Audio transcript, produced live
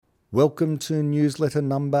Welcome to newsletter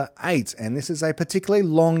number 8, and this is a particularly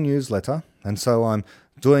long newsletter, and so I'm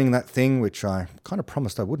doing that thing which I kind of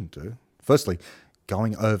promised I wouldn't do. Firstly,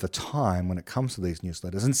 going over time when it comes to these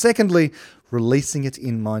newsletters, and secondly, releasing it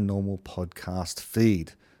in my normal podcast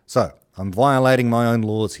feed. So, I'm violating my own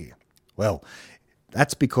laws here. Well,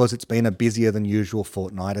 that's because it's been a busier than usual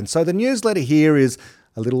fortnight, and so the newsletter here is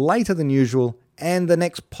a little later than usual, and the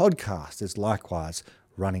next podcast is likewise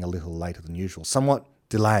running a little later than usual, somewhat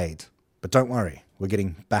delayed. But don't worry, we're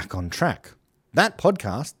getting back on track. That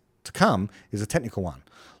podcast to come is a technical one.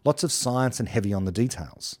 Lots of science and heavy on the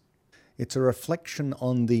details. It's a reflection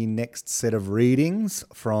on the next set of readings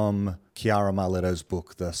from Chiara Marletto's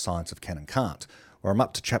book, The Science of Can and Can't, where I'm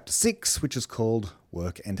up to chapter 6, which is called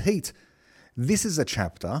Work and Heat. This is a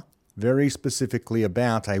chapter very specifically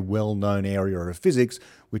about a well-known area of physics,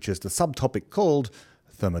 which is the subtopic called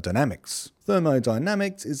thermodynamics.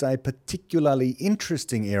 Thermodynamics is a particularly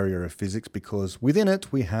interesting area of physics because within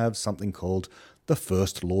it we have something called the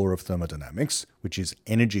first law of thermodynamics, which is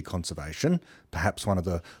energy conservation, perhaps one of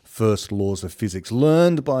the first laws of physics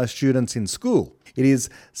learned by students in school. It is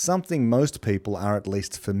something most people are at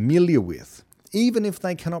least familiar with, even if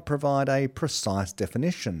they cannot provide a precise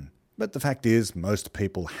definition. But the fact is, most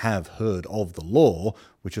people have heard of the law,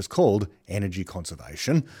 which is called energy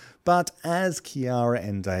conservation. But as Chiara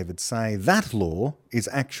and David say, that law is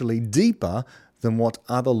actually deeper than what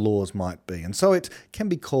other laws might be. And so it can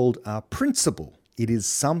be called a principle. It is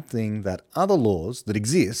something that other laws that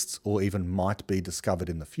exist, or even might be discovered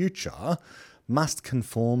in the future, must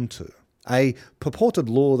conform to. A purported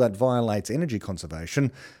law that violates energy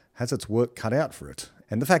conservation has its work cut out for it.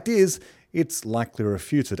 And the fact is, it's likely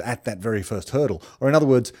refuted at that very first hurdle. Or in other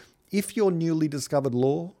words, if your newly discovered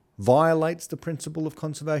law violates the principle of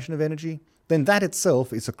conservation of energy, then that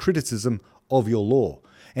itself is a criticism of your law.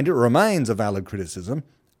 And it remains a valid criticism,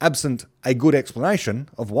 absent a good explanation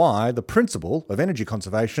of why the principle of energy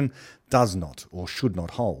conservation does not or should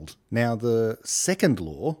not hold. Now, the second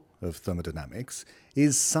law of thermodynamics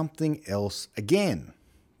is something else again.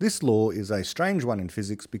 This law is a strange one in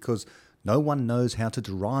physics because no one knows how to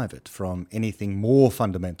derive it from anything more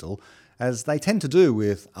fundamental, as they tend to do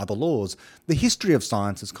with other laws. The history of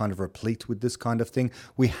science is kind of replete with this kind of thing.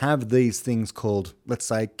 We have these things called, let's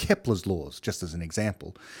say, Kepler's laws, just as an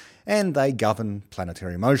example, and they govern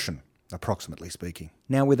planetary motion, approximately speaking.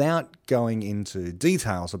 Now, without going into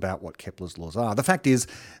details about what Kepler's laws are, the fact is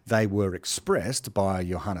they were expressed by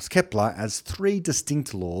Johannes Kepler as 3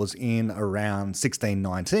 distinct laws in around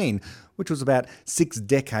 1619, which was about 6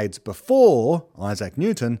 decades before Isaac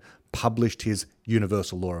Newton published his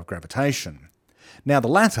universal law of gravitation. Now, the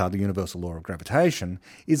latter, the universal law of gravitation,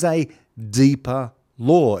 is a deeper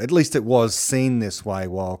law. At least it was seen this way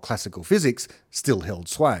while classical physics still held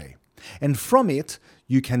sway. And from it,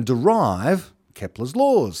 you can derive Kepler's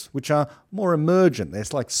laws, which are more emergent. They're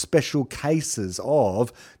like special cases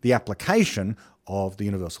of the application of the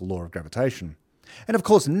universal law of gravitation. And of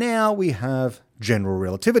course, now we have general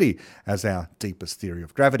relativity as our deepest theory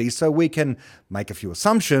of gravity, so we can make a few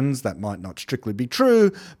assumptions that might not strictly be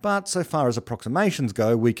true, but so far as approximations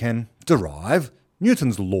go, we can derive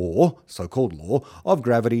Newton's law, so-called law, of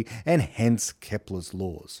gravity, and hence Kepler's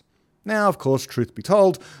laws. Now, of course, truth be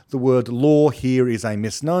told, the word law here is a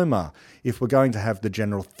misnomer. If we're going to have the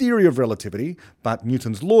general theory of relativity, but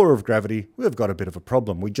Newton's law of gravity, we've got a bit of a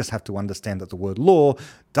problem. We just have to understand that the word law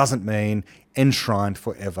doesn't mean enshrined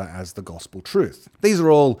forever as the gospel truth. These are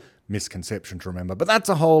all misconceptions, remember, but that's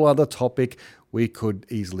a whole other topic we could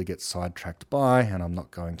easily get sidetracked by, and I'm not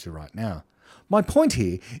going to right now. My point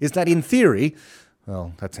here is that in theory,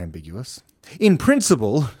 well, that's ambiguous. In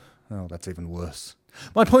principle, well, that's even worse.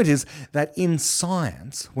 My point is that in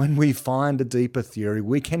science, when we find a deeper theory,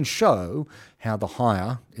 we can show how the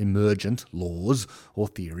higher emergent laws or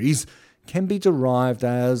theories can be derived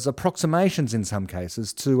as approximations in some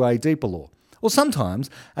cases to a deeper law, or sometimes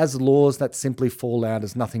as laws that simply fall out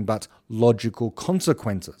as nothing but logical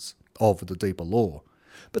consequences of the deeper law.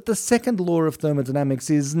 But the second law of thermodynamics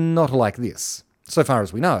is not like this, so far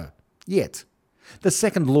as we know, yet. The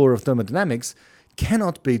second law of thermodynamics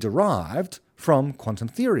cannot be derived from quantum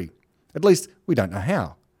theory. At least, we don't know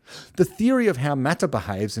how. The theory of how matter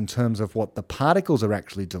behaves in terms of what the particles are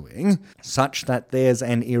actually doing, such that there's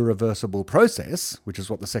an irreversible process, which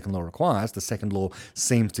is what the second law requires. The second law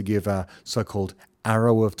seems to give a so-called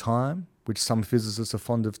arrow of time, which some physicists are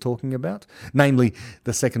fond of talking about. Namely,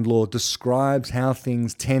 the second law describes how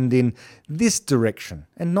things tend in this direction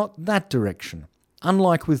and not that direction,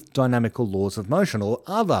 unlike with dynamical laws of motion or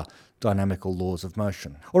other dynamical laws of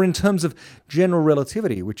motion. Or in terms of general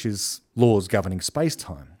relativity, which is laws governing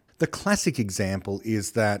space-time. The classic example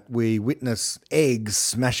is that we witness eggs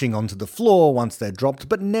smashing onto the floor once they're dropped,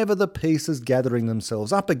 but never the pieces gathering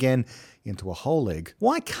themselves up again into a whole egg.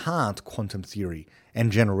 Why can't quantum theory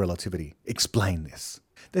and general relativity explain this?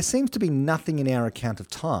 There seems to be nothing in our account of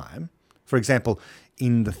time, for example,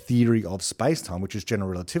 in the theory of space-time, which is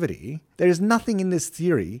general relativity, there is nothing in this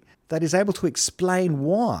theory that is able to explain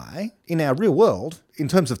why, in our real world, in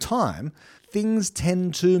terms of time, things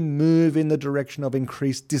tend to move in the direction of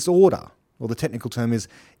increased disorder, or the technical term is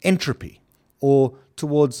entropy, or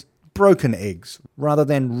towards broken eggs, rather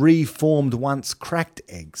than reformed once cracked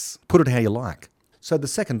eggs. Put it how you like. So the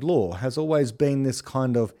second law has always been this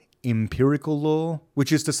kind of empirical law,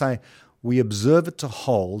 which is to say, we observe it to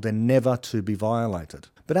hold and never to be violated.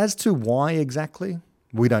 But as to why exactly,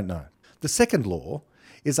 we don't know. The second law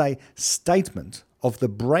is a statement of the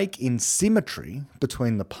break in symmetry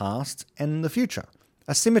between the past and the future.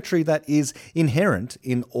 A symmetry that is inherent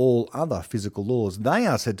in all other physical laws. They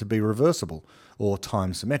are said to be reversible or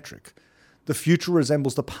time symmetric. The future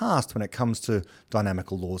resembles the past when it comes to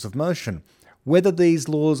dynamical laws of motion, whether these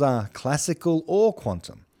laws are classical or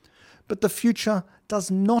quantum. But the future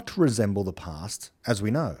does not resemble the past, as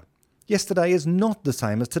we know. Yesterday is not the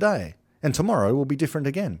same as today, and tomorrow will be different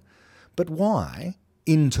again. But why,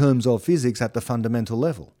 in terms of physics at the fundamental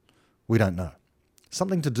level? We don't know.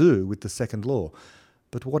 Something to do with the second law.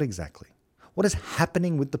 But what exactly? What is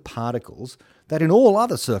happening with the particles that in all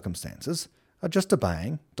other circumstances are just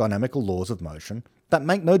obeying dynamical laws of motion that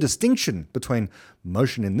make no distinction between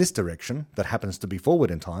motion in this direction, that happens to be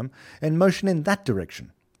forward in time, and motion in that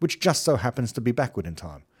direction, which just so happens to be backward in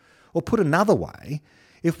time? Or put another way,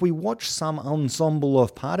 if we watch some ensemble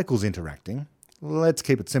of particles interacting, let's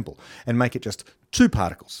keep it simple and make it just two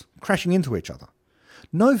particles crashing into each other.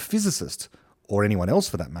 No physicist, or anyone else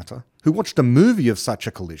for that matter, who watched a movie of such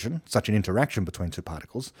a collision, such an interaction between two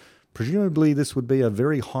particles, presumably this would be a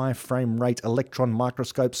very high frame rate electron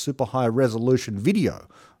microscope super high resolution video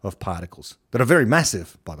of particles that are very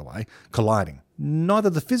massive, by the way, colliding. Neither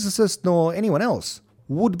the physicist nor anyone else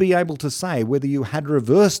would be able to say whether you had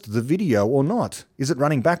reversed the video or not. Is it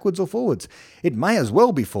running backwards or forwards? It may as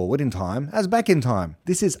well be forward in time as back in time.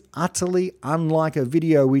 This is utterly unlike a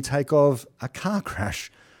video we take of a car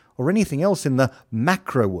crash or anything else in the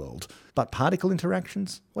macro world. But particle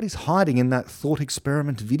interactions? What is hiding in that thought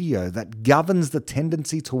experiment video that governs the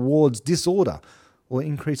tendency towards disorder or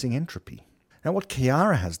increasing entropy? Now, what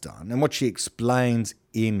Chiara has done, and what she explains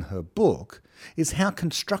in her book, is how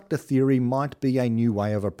constructor theory might be a new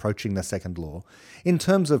way of approaching the second law in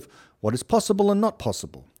terms of what is possible and not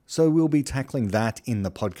possible. So we'll be tackling that in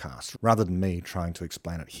the podcast, rather than me trying to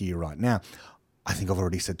explain it here right now. I think I've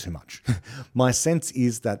already said too much. My sense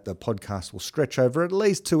is that the podcast will stretch over at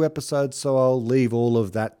least 2 episodes, so I'll leave all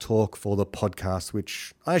of that talk for the podcast,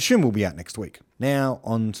 which I assume will be out next week. Now,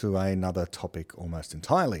 on to another topic almost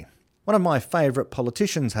entirely. One of my favourite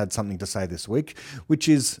politicians had something to say this week, which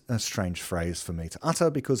is a strange phrase for me to utter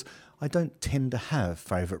because I don't tend to have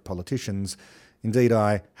favourite politicians. Indeed,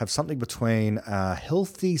 I have something between a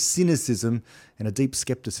healthy cynicism and a deep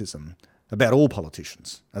scepticism about all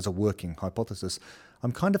politicians as a working hypothesis.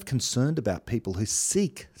 I'm kind of concerned about people who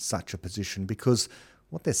seek such a position because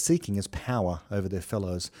what they're seeking is power over their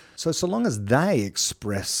fellows. So long as they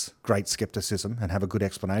express great scepticism and have a good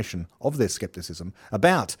explanation of their scepticism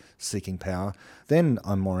about seeking power, then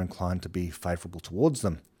I'm more inclined to be favourable towards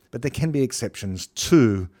them. But there can be exceptions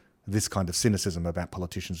to this kind of cynicism about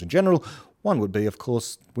politicians in general. One would be, of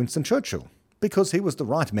course, Winston Churchill, because he was the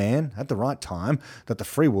right man at the right time that the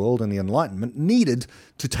free world and the Enlightenment needed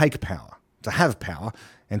to take power, to have power,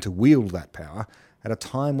 and to wield that power at a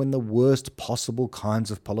time when the worst possible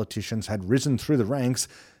kinds of politicians had risen through the ranks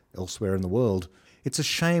elsewhere in the world. It's a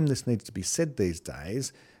shame this needs to be said these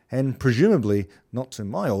days, and presumably not to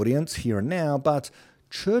my audience here and now, but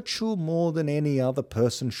Churchill more than any other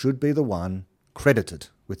person should be the one credited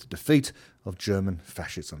with the defeat of German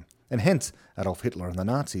fascism, and hence Adolf Hitler and the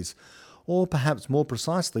Nazis. Or perhaps more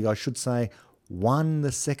precisely, I should say, won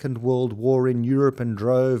the Second World War in Europe and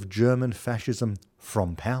drove German fascism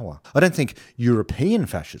from power. I don't think European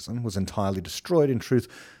fascism was entirely destroyed, in truth,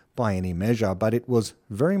 by any measure, but it was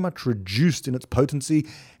very much reduced in its potency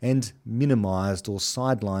and minimised or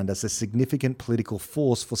sidelined as a significant political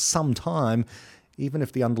force for some time, even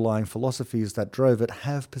if the underlying philosophies that drove it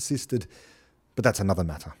have persisted. But that's another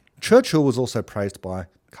matter. Churchill was also praised by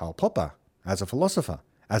Karl Popper as a philosopher,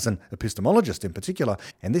 as an epistemologist in particular,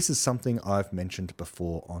 and this is something I've mentioned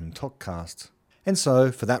before on Talkcast. And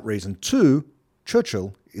so, for that reason too,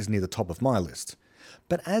 Churchill is near the top of my list.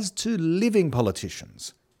 But as to living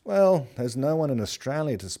politicians, Well, there's no one in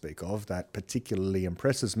Australia to speak of that particularly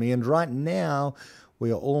impresses me, and right now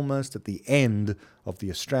we are almost at the end of the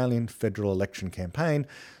Australian federal election campaign,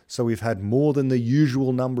 so we've had more than the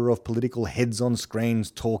usual number of political heads on screens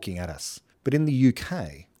talking at us. But in the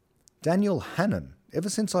UK, Daniel Hannan, ever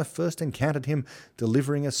since I first encountered him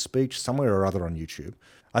delivering a speech somewhere or other on YouTube,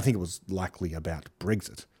 I think it was likely about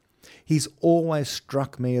Brexit, he's always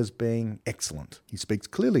struck me as being excellent. He speaks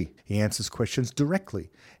clearly, he answers questions directly,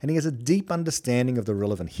 and he has a deep understanding of the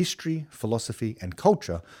relevant history, philosophy, and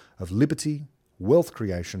culture of liberty, wealth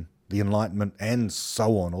creation, the Enlightenment, and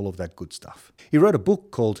so on, all of that good stuff. He wrote a book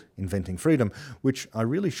called Inventing Freedom, which I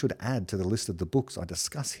really should add to the list of the books I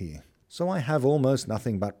discuss here. So I have almost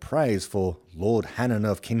nothing but praise for Lord Hannan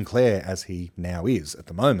of Kinclair, as he now is at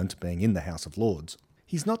the moment, being in the House of Lords.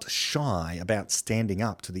 He's not shy about standing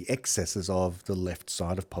up to the excesses of the left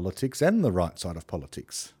side of politics and the right side of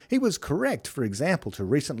politics. He was correct, for example, to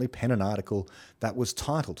recently pen an article that was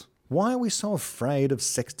titled, "Why Are We So Afraid of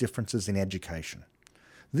Sex Differences in Education?"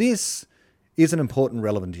 This is an important,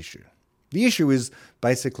 relevant issue. The issue is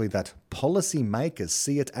basically that policymakers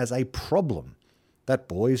see it as a problem that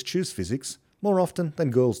boys choose physics more often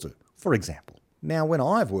than girls do, for example. Now, when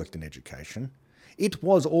I've worked in education, it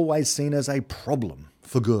was always seen as a problem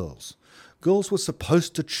for girls. Girls were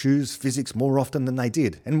supposed to choose physics more often than they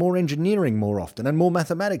did, and more engineering more often, and more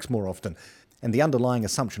mathematics more often. And the underlying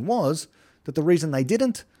assumption was that the reason they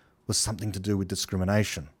didn't was something to do with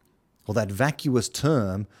discrimination, or that vacuous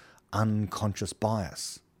term, unconscious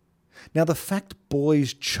bias. Now, the fact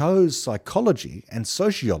boys chose psychology and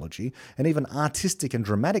sociology and even artistic and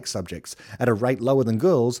dramatic subjects at a rate lower than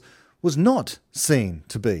girls was not seen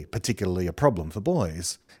to be particularly a problem for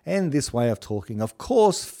boys. And this way of talking, of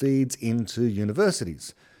course, feeds into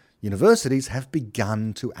universities. Universities have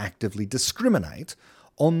begun to actively discriminate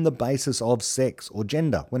on the basis of sex or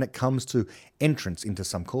gender when it comes to entrance into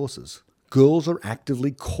some courses. Girls are actively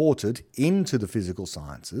courted into the physical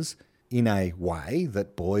sciences in a way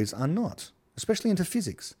that boys are not, especially into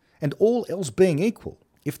physics. And all else being equal,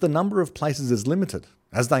 if the number of places is limited,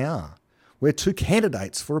 as they are, where two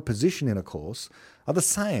candidates for a position in a course are the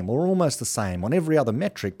same or almost the same on every other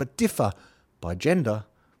metric but differ by gender,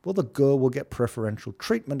 well, the girl will get preferential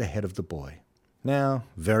treatment ahead of the boy. Now,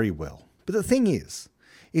 very well. But the thing is,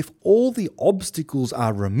 if all the obstacles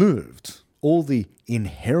are removed, all the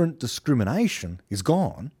inherent discrimination is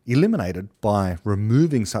gone, eliminated by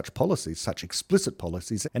removing such policies, such explicit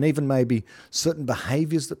policies, and even maybe certain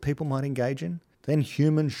behaviours that people might engage in, then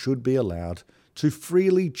humans should be allowed to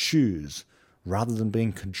freely choose rather than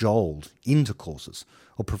being cajoled into courses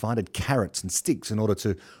or provided carrots and sticks in order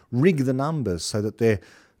to rig the numbers so that they're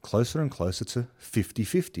closer and closer to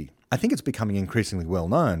 50-50. I think it's becoming increasingly well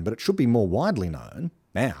known, but it should be more widely known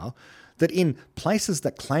now, that in places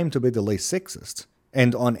that claim to be the least sexist,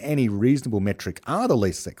 and on any reasonable metric are the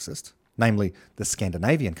least sexist, namely the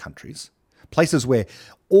Scandinavian countries, places where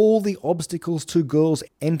all the obstacles to girls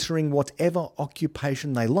entering whatever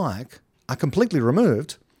occupation they like are completely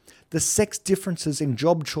removed, the sex differences in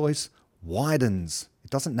job choice widens. It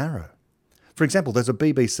doesn't narrow. For example, there's a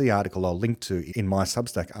BBC article I'll link to in my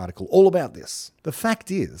Substack article all about this. The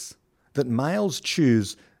fact is that males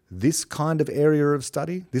choose this kind of area of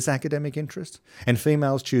study, this academic interest, and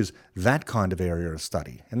females choose that kind of area of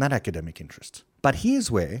study and that academic interest. But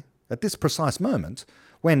here's where, at this precise moment,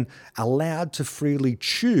 when allowed to freely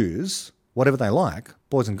choose whatever they like,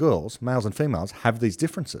 boys and girls, males and females have these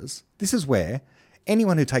differences, this is where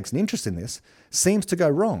anyone who takes an interest in this seems to go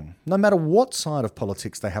wrong, no matter what side of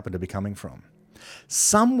politics they happen to be coming from.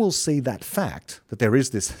 Some will see that fact, that there is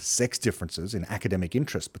this sex differences in academic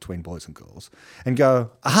interest between boys and girls, and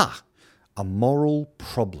go, aha, a moral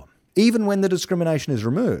problem. Even when the discrimination is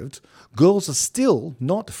removed, girls are still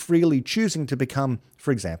not freely choosing to become,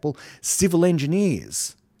 for example, civil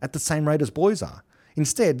engineers at the same rate as boys are.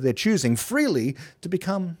 Instead, they're choosing freely to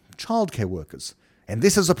become childcare workers. And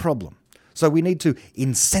this is a problem. So we need to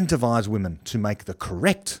incentivise women to make the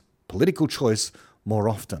correct political choice more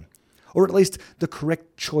often. Or at least the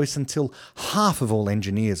correct choice until half of all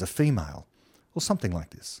engineers are female. Or something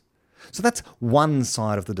like this. So that's one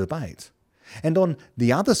side of the debate. And on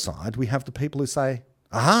the other side, we have the people who say,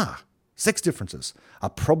 aha, sex differences, a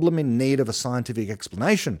problem in need of a scientific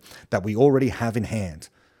explanation that we already have in hand.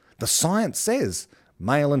 The science says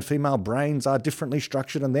male and female brains are differently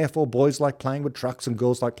structured and therefore boys like playing with trucks and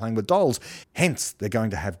girls like playing with dolls. Hence, they're going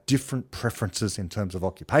to have different preferences in terms of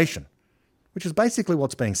occupation, which is basically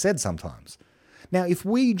what's being said sometimes. Now, if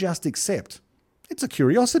we just accept it's a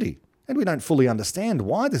curiosity and we don't fully understand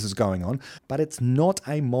why this is going on, but it's not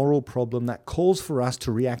a moral problem that calls for us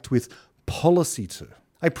to react with policy to.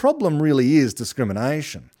 A problem really is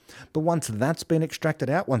discrimination. But once that's been extracted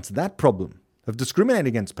out, once that problem of discriminating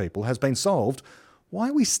against people has been solved, why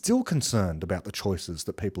are we still concerned about the choices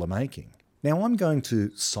that people are making? Now, I'm going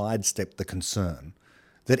to sidestep the concern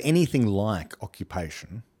that anything like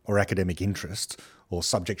occupation or academic interest or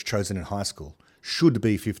subjects chosen in high school should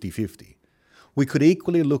be 50-50. We could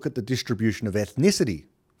equally look at the distribution of ethnicity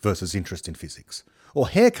versus interest in physics, or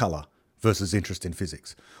hair colour versus interest in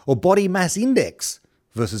physics, or body mass index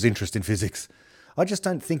versus interest in physics. I just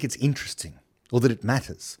don't think it's interesting or that it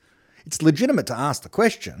matters. It's legitimate to ask the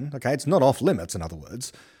question, okay, it's not off limits, in other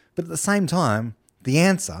words, but at the same time, the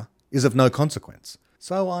answer is of no consequence.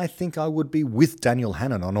 So I think I would be with Daniel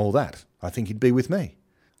Hannan on all that. I think he'd be with me.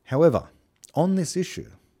 However, on this issue,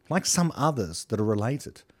 like some others that are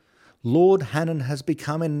related, Lord Hannan has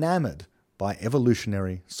become enamoured by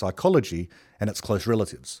evolutionary psychology and its close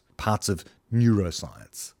relatives, parts of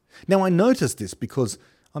neuroscience. Now, I notice this because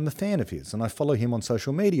I'm a fan of his and I follow him on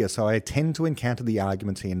social media, so I tend to encounter the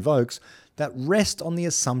arguments he invokes that rest on the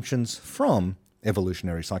assumptions from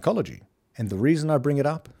evolutionary psychology. And the reason I bring it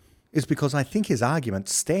up is because I think his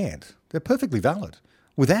arguments stand. They're perfectly valid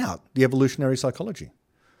without the evolutionary psychology.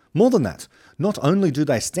 More than that, not only do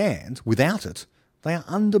they stand without it, they are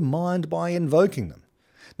undermined by invoking them.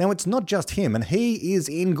 Now, it's not just him, and he is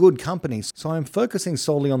in good company, so I'm focusing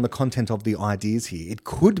solely on the content of the ideas here. It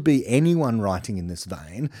could be anyone writing in this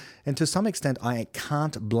vein, and to some extent I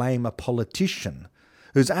can't blame a politician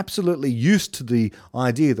who's absolutely used to the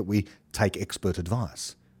idea that we take expert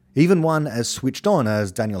advice. Even one as switched on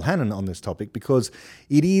as Daniel Hannan on this topic, because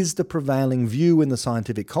it is the prevailing view in the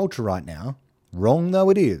scientific culture right now, wrong though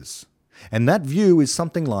it is. And that view is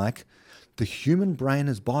something like, the human brain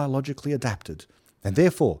is biologically adapted, and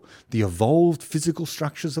therefore the evolved physical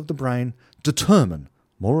structures of the brain determine,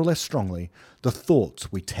 more or less strongly, the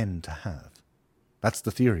thoughts we tend to have. That's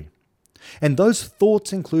the theory. And those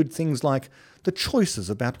thoughts include things like the choices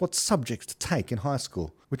about what subjects to take in high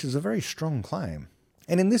school, which is a very strong claim.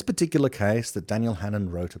 And in this particular case that Daniel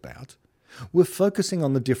Hannan wrote about, we're focusing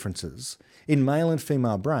on the differences in male and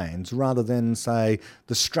female brains rather than, say,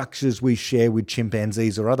 the structures we share with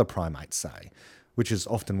chimpanzees or other primates, say, which is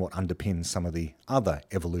often what underpins some of the other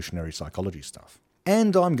evolutionary psychology stuff.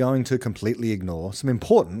 And I'm going to completely ignore some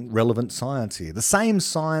important relevant science here, the same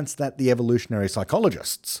science that the evolutionary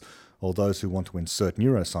psychologists, or those who want to insert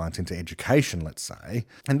neuroscience into education, let's say,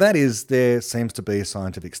 and that is there seems to be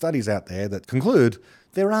scientific studies out there that conclude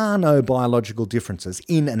there are no biological differences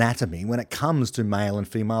in anatomy when it comes to male and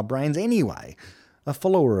female brains anyway. A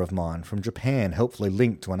follower of mine from Japan helpfully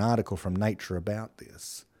linked to an article from Nature about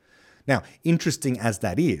this. Now, interesting as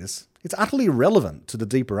that is, it's utterly irrelevant to the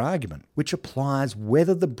deeper argument, which applies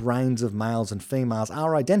whether the brains of males and females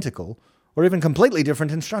are identical or even completely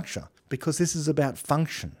different in structure, because this is about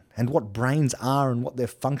function and what brains are and what they're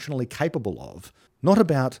functionally capable of, not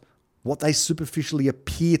about what they superficially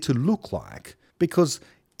appear to look like. Because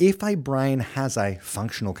if a brain has a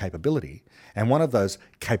functional capability, and one of those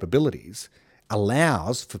capabilities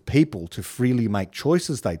allows for people to freely make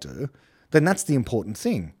choices they do, then that's the important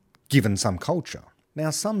thing, given some culture. Now,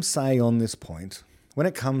 some say on this point, when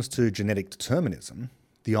it comes to genetic determinism,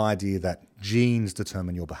 the idea that genes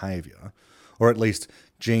determine your behaviour, or at least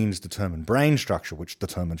genes determine brain structure which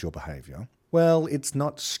determines your behaviour, well, it's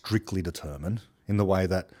not strictly determined in the way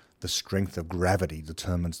that the strength of gravity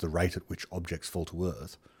determines the rate at which objects fall to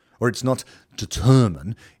Earth, or it's not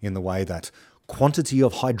determined in the way that quantity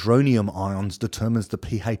of hydronium ions determines the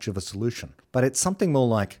pH of a solution, but it's something more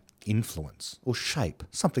like influence or shape,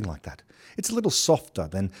 something like that. It's a little softer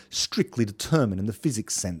than strictly determined in the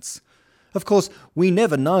physics sense. Of course, we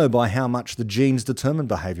never know by how much the genes determine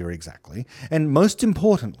behaviour exactly, and most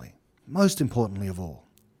importantly of all,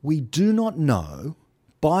 we do not know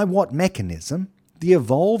by what mechanism the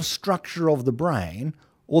evolved structure of the brain,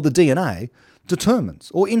 or the DNA,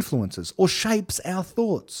 determines or influences or shapes our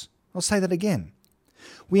thoughts. I'll say that again.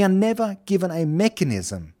 We are never given a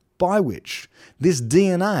mechanism by which this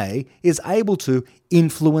DNA is able to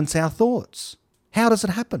influence our thoughts. How does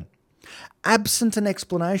it happen? Absent an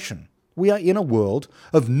explanation, we are in a world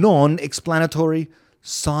of non-explanatory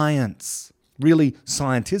science, really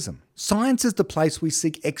scientism. Science is the place we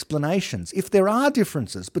seek explanations. If there are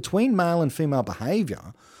differences between male and female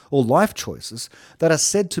behaviour or life choices that are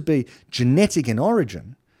said to be genetic in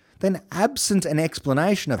origin, then absent an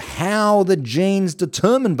explanation of how the genes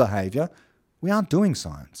determine behaviour, we aren't doing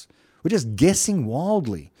science. We're just guessing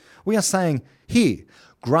wildly. We are saying, here,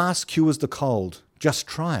 grass cures the cold, just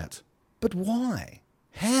try it. But why?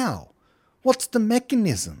 How? What's the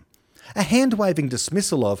mechanism? A hand-waving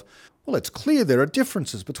dismissal of, Well, it's clear there are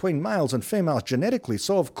differences between males and females genetically,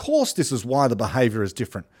 so of course this is why the behaviour is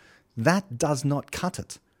different. That does not cut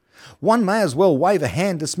it. One may as well wave a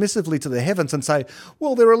hand dismissively to the heavens and say,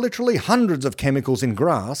 well, there are literally hundreds of chemicals in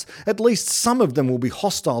grass. At least some of them will be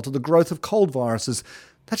hostile to the growth of cold viruses.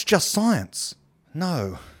 That's just science.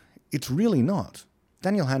 No, it's really not.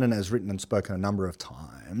 Daniel Hannan has written and spoken a number of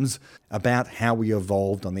times about how we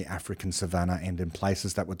evolved on the African savanna and in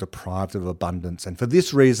places that were deprived of abundance. And for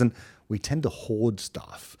this reason, we tend to hoard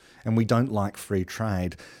stuff and we don't like free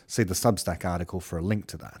trade. See the Substack article for a link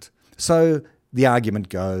to that. So the argument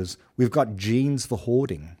goes, we've got genes for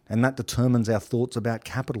hoarding, and that determines our thoughts about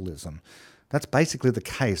capitalism. That's basically the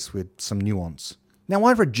case with some nuance. Now,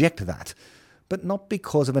 I reject that, but not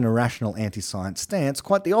because of an irrational anti-science stance.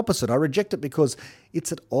 Quite the opposite. I reject it because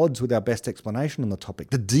it's at odds with our best explanation on the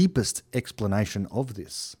topic, the deepest explanation of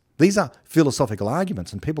this. These are philosophical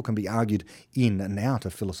arguments, and people can be argued in and out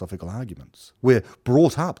of philosophical arguments. We're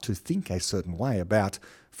brought up to think a certain way about,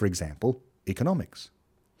 for example, economics.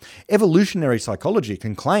 Evolutionary psychology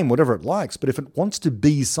can claim whatever it likes, but if it wants to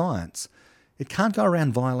be science, it can't go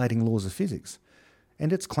around violating laws of physics.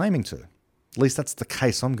 And it's claiming to. At least that's the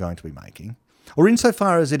case I'm going to be making. Or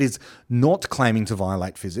insofar as it is not claiming to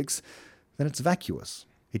violate physics, then it's vacuous.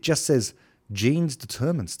 It just says genes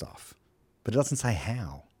determine stuff, but it doesn't say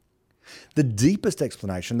how. The deepest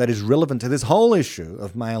explanation that is relevant to this whole issue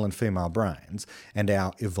of male and female brains and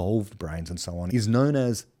our evolved brains and so on is known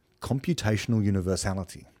as computational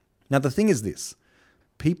universality. Now, the thing is this.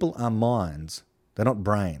 People are minds. They're not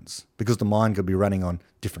brains, because the mind could be running on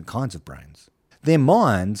different kinds of brains. Their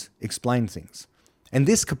minds explain things. And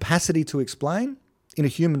this capacity to explain in a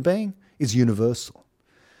human being is universal.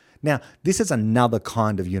 Now, this is another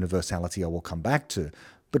kind of universality I will come back to.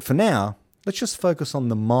 But for now, let's just focus on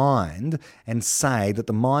the mind and say that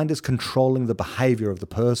the mind is controlling the behaviour of the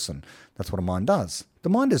person. That's what a mind does. The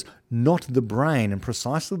mind is not the brain in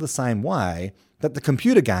precisely the same way that the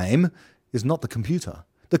computer game is not the computer.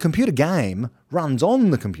 The computer game runs on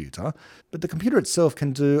the computer, but the computer itself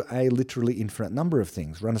can do a literally infinite number of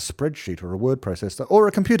things, run a spreadsheet or a word processor or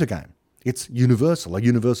a computer game. It's universal, a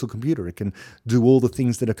universal computer. It can do all the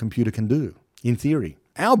things that a computer can do, in theory.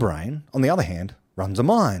 Our brain, on the other hand, runs a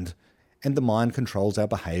mind, and the mind controls our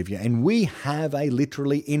behaviour, and we have a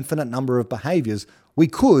literally infinite number of behaviours we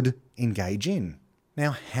could engage in.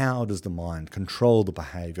 Now, how does the mind control the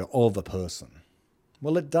behaviour of a person?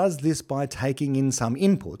 Well, it does this by taking in some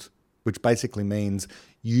input, which basically means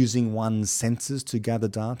using one's senses to gather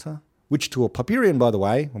data, which to a Popperian, by the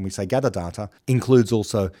way, when we say gather data, includes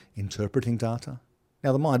also interpreting data.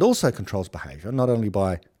 Now, the mind also controls behaviour, not only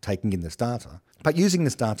by taking in this data, but using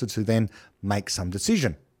this data to then make some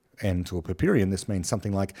decision. And to a Popperian, this means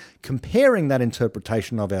something like comparing that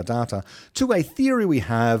interpretation of our data to a theory we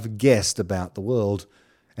have guessed about the world,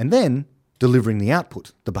 and then delivering the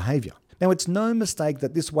output, the behaviour. Now, it's no mistake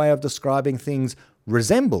that this way of describing things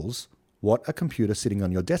resembles what a computer sitting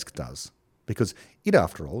on your desk does, because it,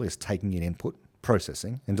 after all, is taking in input,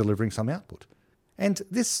 processing, and delivering some output. And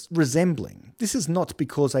this resembling, this is not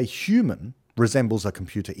because a human resembles a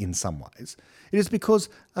computer in some ways. It is because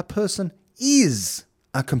a person is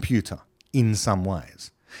a computer in some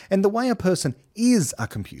ways. And the way a person is a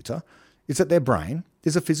computer is that their brain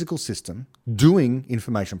is a physical system doing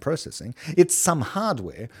information processing. It's some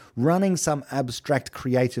hardware running some abstract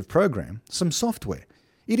creative program, some software.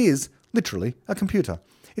 It is literally a computer.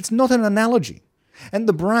 It's not an analogy. And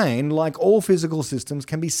the brain, like all physical systems,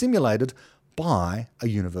 can be simulated by a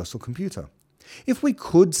universal computer. If we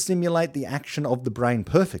could simulate the action of the brain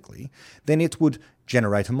perfectly, then it would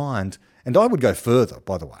generate a mind. And I would go further,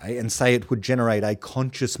 by the way, and say it would generate a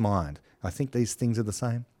conscious mind. I think these things are the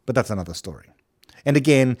same, but that's another story. And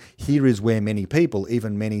again, here is where many people,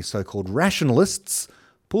 even many so-called rationalists,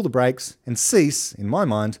 pull the brakes and cease, in my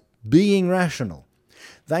mind, being rational.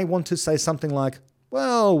 They want to say something like,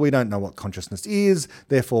 well, we don't know what consciousness is,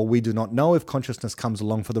 therefore we do not know if consciousness comes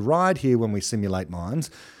along for the ride here when we simulate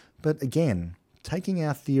minds. But again, taking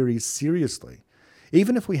our theories seriously,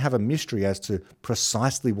 even if we have a mystery as to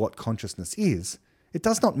precisely what consciousness is, it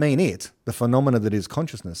does not mean it, the phenomena that is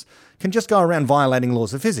consciousness, can just go around violating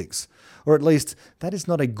laws of physics. Or at least, that is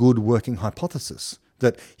not a good working hypothesis.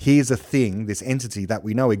 That here's a thing, this entity that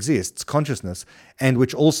we know exists, consciousness, and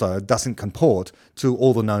which also doesn't comport to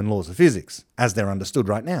all the known laws of physics, as they're understood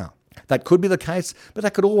right now. That could be the case, but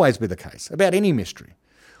that could always be the case, about any mystery.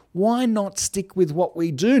 Why not stick with what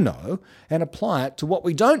we do know and apply it to what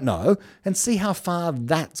we don't know and see how far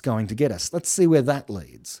that's going to get us? Let's see where that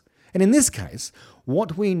leads. And in this case,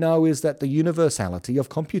 what we know is that the universality of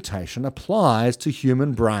computation applies to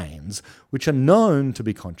human brains, which are known to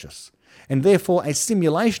be conscious. And therefore, a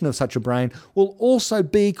simulation of such a brain will also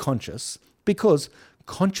be conscious because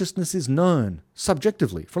consciousness is known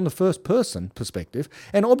subjectively from the first person perspective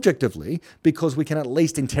and objectively because we can at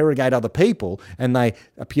least interrogate other people and they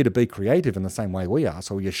appear to be creative in the same way we are.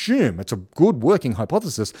 So we assume it's a good working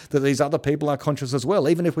hypothesis that these other people are conscious as well,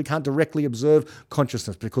 even if we can't directly observe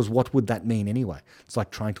consciousness, because what would that mean anyway? It's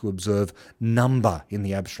like trying to observe number in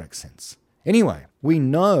the abstract sense. Anyway, we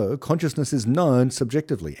know consciousness is known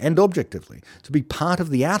subjectively and objectively to be part of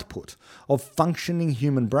the output of functioning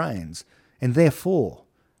human brains, and therefore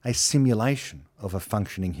a simulation of a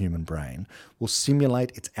functioning human brain will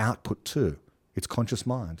simulate its output too, its conscious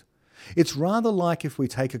mind. It's rather like if we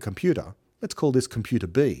take a computer, let's call this computer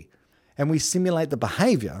B, and we simulate the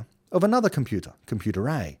behaviour of another computer, computer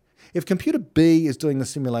A. If computer B is doing the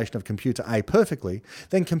simulation of computer A perfectly,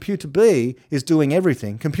 then computer B is doing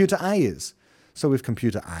everything computer A is. So if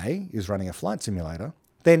computer A is running a flight simulator,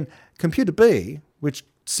 then computer B, which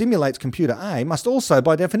simulates computer A, must also,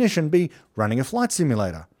 by definition, be running a flight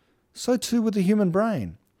simulator. So too with the human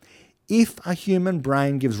brain. If a human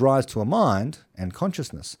brain gives rise to a mind and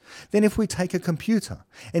consciousness, then if we take a computer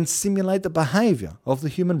and simulate the behaviour of the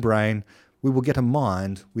human brain, we will get a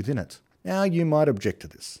mind within it. Now, you might object to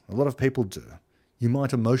this. A lot of people do. You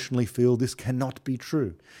might emotionally feel this cannot be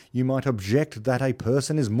true. You might object that a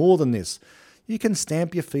person is more than this. You can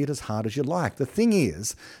stamp your feet as hard as you like. The thing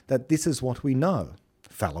is that this is what we know,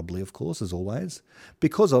 fallibly, of course, as always,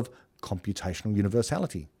 because of computational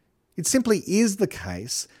universality. It simply is the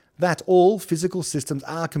case that all physical systems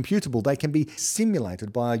are computable. They can be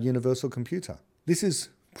simulated by a universal computer. This is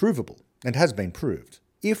provable and has been proved.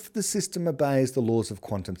 If the system obeys the laws of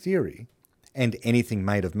quantum theory, and anything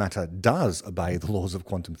made of matter does obey the laws of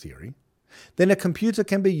quantum theory, then a computer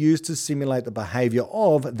can be used to simulate the behaviour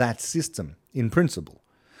of that system, in principle.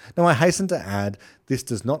 Now, I hasten to add, this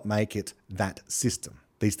does not make it that system.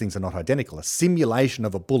 These things are not identical. A simulation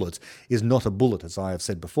of a bullet is not a bullet, as I have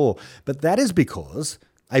said before, but that is because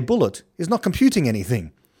a bullet is not computing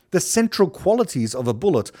anything. The central qualities of a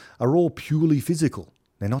bullet are all purely physical.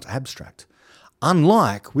 They're not abstract.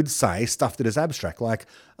 Unlike with, say, stuff that is abstract, like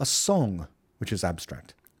a song, which is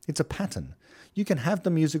abstract. It's a pattern. You can have the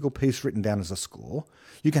musical piece written down as a score.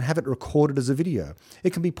 You can have it recorded as a video.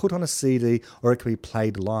 It can be put on a CD or it can be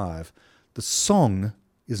played live. The song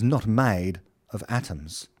is not made of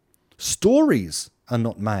atoms. Stories are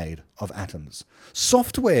not made of atoms.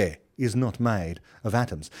 Software is not made of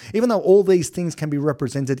atoms. Even though all these things can be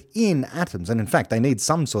represented in atoms, and in fact they need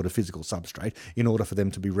some sort of physical substrate in order for them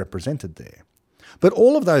to be represented there. But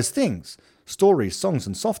all of those things, stories, songs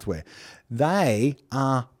and software, they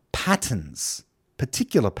are patterns,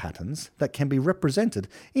 particular patterns that can be represented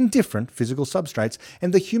in different physical substrates,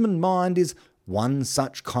 and the human mind is one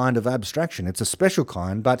such kind of abstraction. It's a special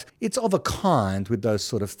kind, but it's of a kind with those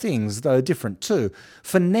sort of things, though different too.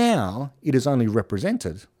 For now, it is only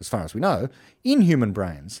represented, as far as we know, in human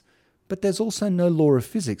brains. But there's also no law of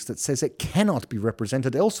physics that says it cannot be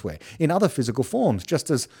represented elsewhere, in other physical forms,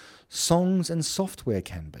 just as songs and software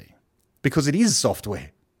can be. Because it is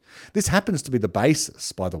software. This happens to be the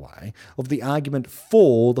basis, by the way, of the argument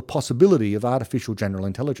for the possibility of artificial general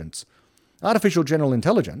intelligence. Artificial general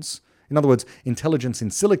intelligence, in other words, intelligence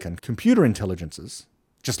in silicon, computer intelligences,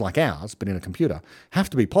 just like ours, but in a computer, have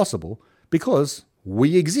to be possible because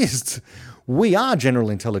we exist. We are general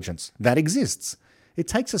intelligence that exists. It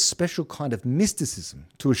takes a special kind of mysticism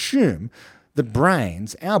to assume that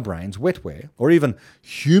brains, our brains, wetware, or even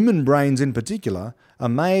human brains in particular, are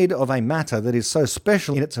made of a matter that is so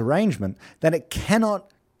special in its arrangement that it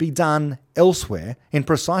cannot be done elsewhere in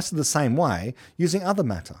precisely the same way using other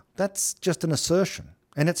matter. That's just an assertion.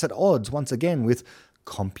 And it's at odds, once again, with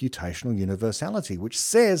computational universality, which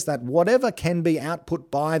says that whatever can be output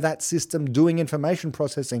by that system doing information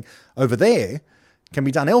processing over there can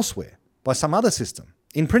be done elsewhere by some other system,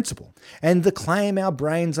 in principle. And the claim our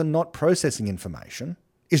brains are not processing information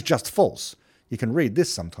is just false. You can read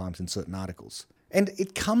this sometimes in certain articles. And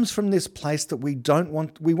it comes from this place that we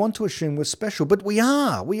want to assume we're special, but we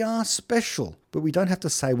are special. But we don't have to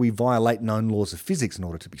say we violate known laws of physics in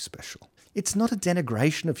order to be special. It's not a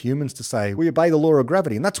denigration of humans to say we obey the law of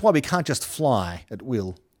gravity, and that's why we can't just fly at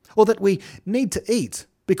will. Or that we need to eat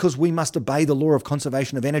because we must obey the law of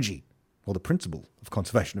conservation of energy, or the principle of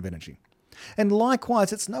conservation of energy. And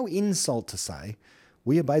likewise, it's no insult to say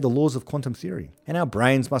we obey the laws of quantum theory, and our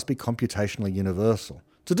brains must be computationally universal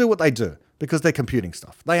to do what they do, because they're computing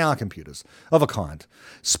stuff. They are computers, of a kind.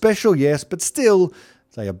 Special, yes, but still,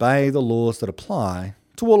 they obey the laws that apply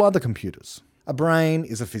to all other computers. A brain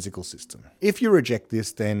is a physical system. If you reject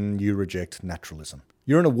this, then you reject naturalism.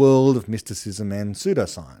 You're in a world of mysticism and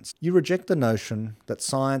pseudoscience. You reject the notion that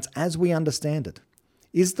science, as we understand it,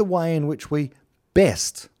 is the way in which we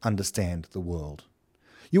best understand the world.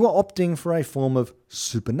 You are opting for a form of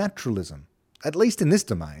supernaturalism, at least in this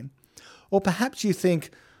domain. Or perhaps you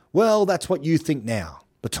think, well, that's what you think now,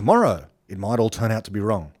 but tomorrow it might all turn out to be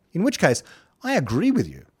wrong. In which case, I agree with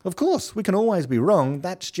you. Of course, we can always be wrong.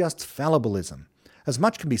 That's just fallibilism. As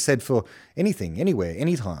much can be said for anything, anywhere,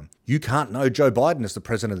 anytime. You can't know Joe Biden is the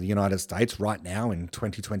President of the United States right now in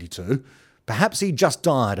 2022. Perhaps he just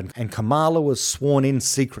died and Kamala was sworn in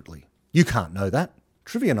secretly. You can't know that.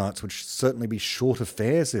 Trivia nights would certainly be short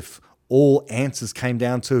affairs if all answers came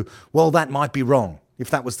down to, well, that might be wrong, if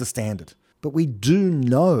that was the standard. But we do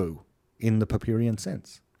know in the Popperian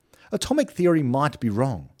sense. Atomic theory might be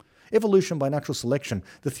wrong. Evolution by natural selection,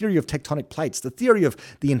 the theory of tectonic plates, the theory of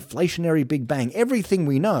the inflationary Big Bang, everything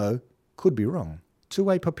we know could be wrong. To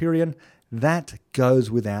a Popperian, that goes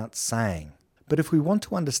without saying. But if we want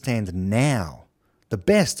to understand now, the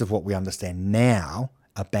best of what we understand now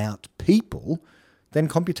about people, then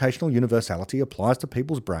computational universality applies to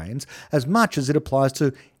people's brains as much as it applies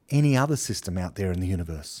to any other system out there in the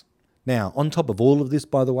universe. Now, on top of all of this,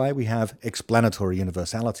 by the way, we have explanatory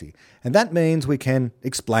universality, and that means we can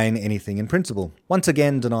explain anything in principle. Once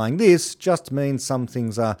again, denying this just means some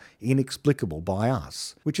things are inexplicable by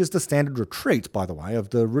us, which is the standard retreat, by the way, of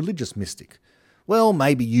the religious mystic. Well,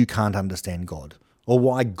 maybe you can't understand God, or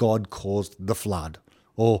why God caused the flood,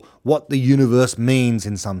 or what the universe means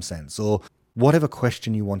in some sense, or whatever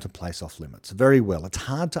question you want to place off limits. Very well, it's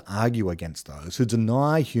hard to argue against those who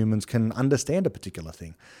deny humans can understand a particular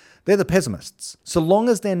thing. They're the pessimists. So long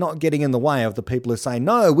as they're not getting in the way of the people who say,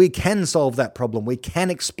 no, we can solve that problem, we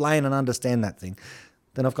can explain and understand that thing,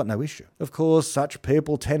 then I've got no issue. Of course, such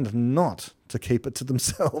people tend not to keep it to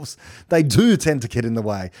themselves. They do tend to get in the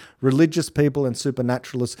way. Religious people and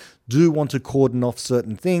supernaturalists do want to cordon off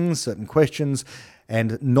certain things, certain questions,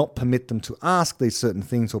 and not permit them to ask these certain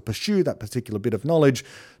things or pursue that particular bit of knowledge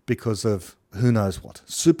because of who knows what.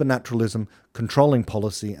 Supernaturalism, controlling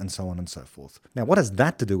policy, and so on and so forth. Now, what has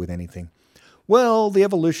that to do with anything? Well, the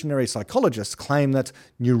evolutionary psychologists claim that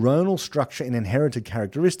neuronal structure and inherited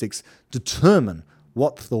characteristics determine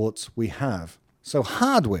what thoughts we have. So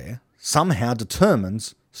hardware somehow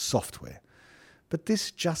determines software. But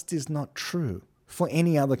this just is not true for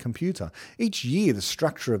any other computer. Each year, the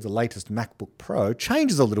structure of the latest MacBook Pro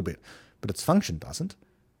changes a little bit, but its function doesn't.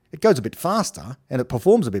 It goes a bit faster and it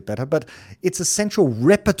performs a bit better, but its essential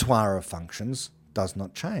repertoire of functions does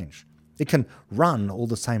not change. It can run all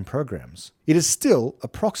the same programs. It is still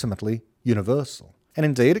approximately universal. And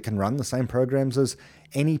indeed, it can run the same programs as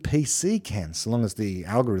any PC can, so long as the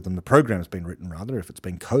algorithm, the program's been written rather, if it's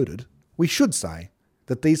been coded. We should say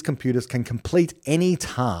that these computers can complete any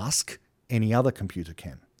task any other computer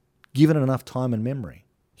can, given enough time and memory.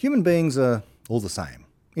 Human beings are all the same,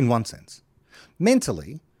 in one sense.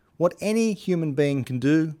 Mentally, what any human being can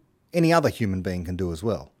do, any other human being can do as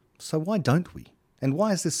well. So why don't we? And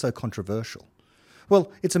why is this so controversial? Well,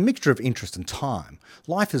 it's a mixture of interest and time.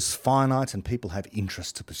 Life is finite and people have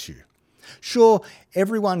interests to pursue. Sure,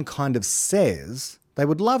 everyone kind of says they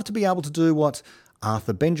would love to be able to do what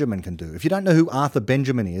Arthur Benjamin can do. If you don't know who Arthur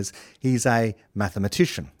Benjamin is, he's a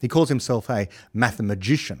mathematician. He calls himself a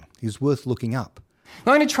mathemagician. He's worth looking up. I'm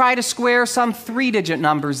going to try to square some 3-digit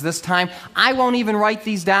numbers this time. I won't even write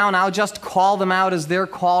these down. I'll just call them out as they're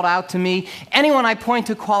called out to me. Anyone I point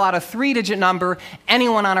to call out a 3-digit number.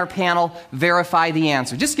 Anyone on our panel verify the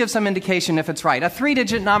answer. Just give some indication if it's right. A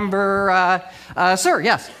 3-digit number, sir,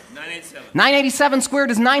 yes? 987. 987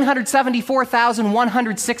 squared is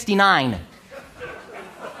 974,169.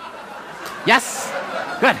 Yes,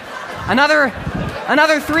 good. Another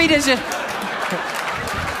 3-digit.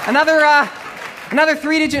 Another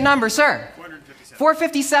 3-digit number, sir.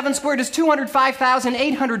 457 squared is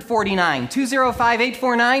 205,849.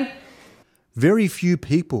 205849. Very few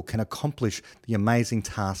people can accomplish the amazing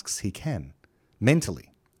tasks he can,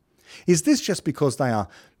 mentally. Is this just because they are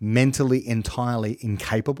mentally entirely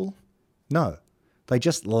incapable? No, they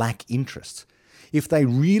just lack interest. If they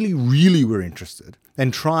really, really were interested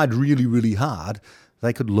and tried really, really hard,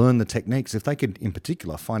 they could learn the techniques. If they could, in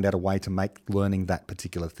particular, find out a way to make learning that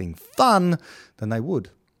particular thing fun, then they would.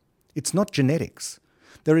 It's not genetics.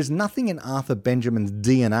 There is nothing in Arthur Benjamin's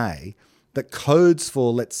DNA that codes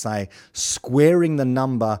for, let's say, squaring the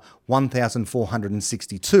number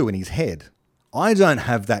 1,462 in his head. I don't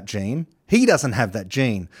have that gene. He doesn't have that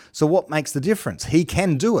gene. So what makes the difference? He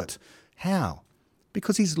can do it. How?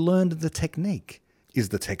 Because he's learned the technique. Is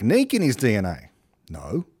the technique in his DNA?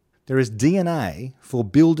 No. There is DNA for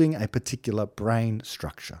building a particular brain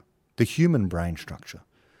structure, the human brain structure.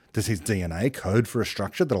 Does his DNA code for a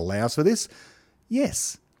structure that allows for this?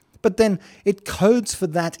 Yes. But then it codes for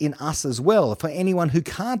that in us as well, for anyone who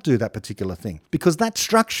can't do that particular thing, because that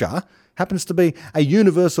structure happens to be a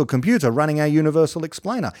universal computer running a universal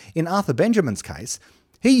explainer. In Arthur Benjamin's case,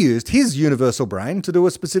 he used his universal brain to do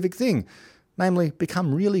a specific thing, namely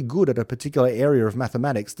become really good at a particular area of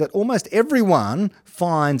mathematics that almost everyone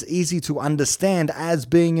finds easy to understand as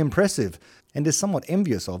being impressive and is somewhat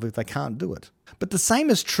envious of if they can't do it. But the same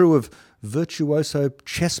is true of virtuoso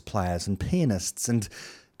chess players and pianists and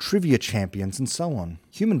trivia champions and so on.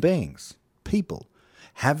 Human beings, people,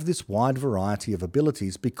 have this wide variety of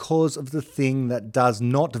abilities because of the thing that does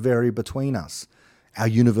not vary between us, our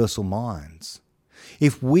universal minds.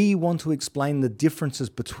 If we want to explain the differences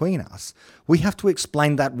between us, we have to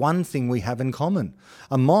explain that one thing we have in common,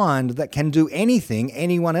 a mind that can do anything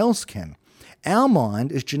anyone else can. Our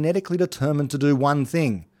mind is genetically determined to do one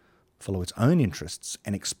thing, follow its own interests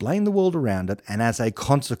and explain the world around it, and as a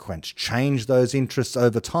consequence change those interests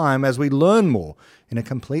over time as we learn more in a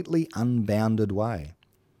completely unbounded way.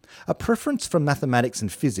 A preference for mathematics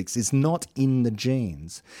and physics is not in the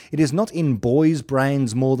genes. It is not in boys'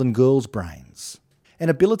 brains more than girls' brains. An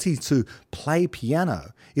ability to play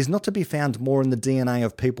piano is not to be found more in the DNA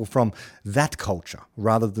of people from that culture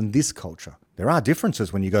rather than this culture. There are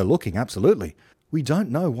differences when you go looking, absolutely. We don't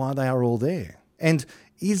know why they are all there. And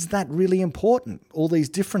is that really important, all these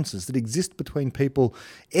differences that exist between people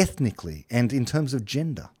ethnically and in terms of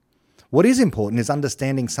gender? What is important is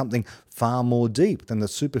understanding something far more deep than the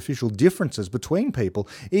superficial differences between people,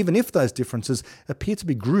 even if those differences appear to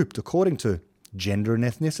be grouped according to gender and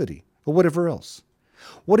ethnicity or whatever else.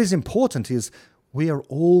 What is important is we are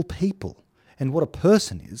all people, and what a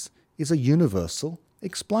person is a universal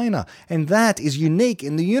explainer. And that is unique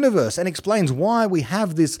in the universe and explains why we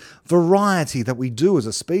have this variety that we do as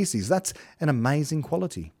a species. That's an amazing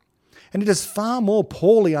quality. And it is far more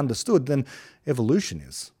poorly understood than evolution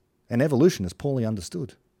is. And evolution is poorly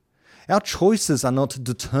understood. Our choices are not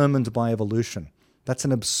determined by evolution. That's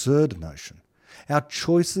an absurd notion. Our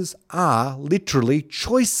choices are literally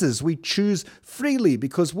choices. We choose freely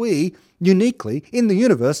because we, uniquely, in the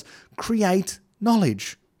universe, create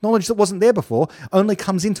knowledge. Knowledge that wasn't there before only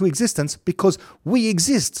comes into existence because we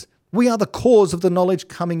exist. We are the cause of the knowledge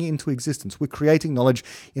coming into existence. We're creating knowledge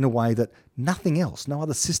in a way that nothing else, no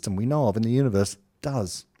other system we know of in the universe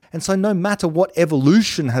does. And so no matter what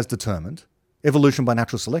evolution has determined, evolution by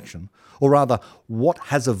natural selection, or rather what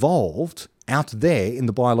has evolved out there in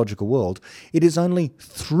the biological world, it is only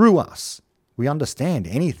through us we understand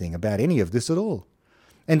anything about any of this at all.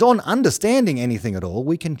 And on understanding anything at all,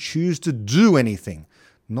 we can choose to do anything,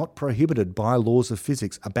 not prohibited by laws of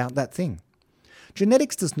physics about that thing.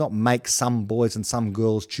 Genetics does not make some boys and some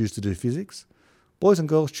girls choose to do physics. Boys and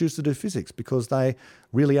girls choose to do physics because they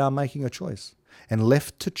really are making a choice. And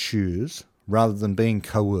left to choose, rather than being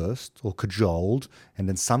coerced or cajoled, and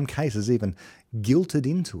in some cases even guilted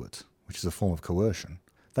into it, which is a form of coercion,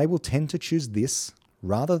 they will tend to choose this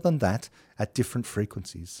rather than that at different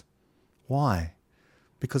frequencies. Why?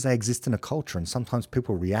 Because they exist in a culture and sometimes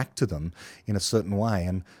people react to them in a certain way,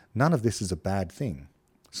 and none of this is a bad thing,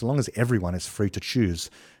 so long as everyone is free to choose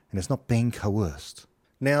and is not being coerced.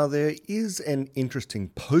 Now, there is an interesting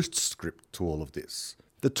postscript to all of this.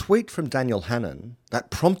 The tweet from Daniel Hannan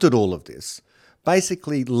that prompted all of this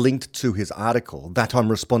basically linked to his article that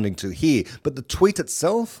I'm responding to here, but the tweet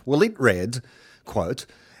itself, well, it read, quote,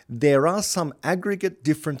 "There are some aggregate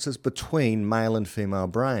differences between male and female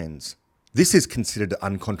brains. This is considered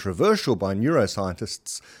uncontroversial by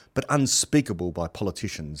neuroscientists, but unspeakable by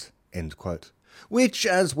politicians," end quote. Which,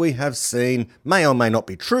 as we have seen, may or may not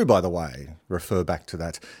be true, by the way. Refer back to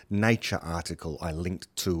that Nature article I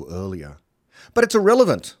linked to earlier. But it's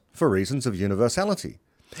irrelevant for reasons of universality.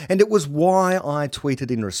 And it was why I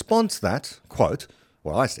tweeted in response that, quote,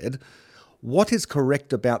 well, I said, "What is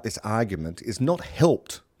correct about this argument is not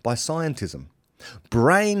helped by scientism.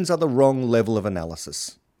 Brains are the wrong level of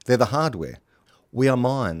analysis. They're the hardware. We are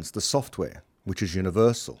minds, the software, which is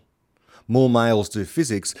universal. More males do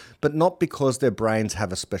physics, but not because their brains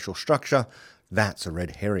have a special structure. That's a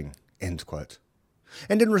red herring," end quote.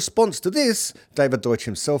 And in response to this, David Deutsch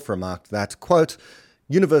himself remarked that, quote,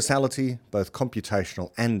 "Universality, both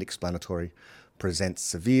computational and explanatory, presents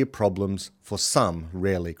severe problems for some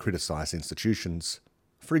rarely criticised institutions.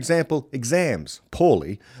 For example, exams,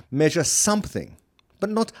 poorly, measure something, but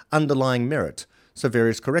not underlying merit, so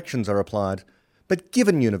various corrections are applied. But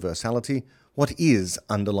given universality, what is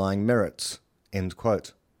underlying merit?" End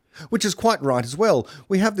quote. Which is quite right as well.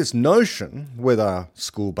 We have this notion, whether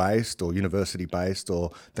school-based or university-based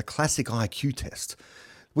or the classic IQ test,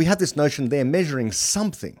 we have this notion they're measuring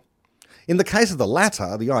something. In the case of the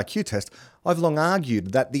latter, the IQ test, I've long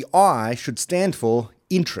argued that the I should stand for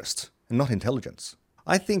interest and not intelligence.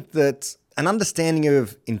 I think that an understanding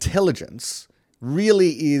of intelligence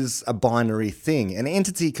really is a binary thing. An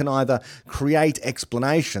entity can either create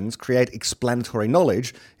explanations, create explanatory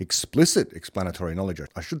knowledge, explicit explanatory knowledge,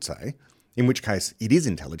 I should say, in which case it is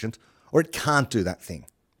intelligent, or it can't do that thing,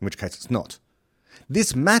 in which case it's not.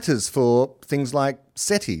 This matters for things like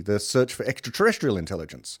SETI, the search for extraterrestrial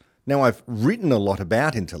intelligence. Now, I've written a lot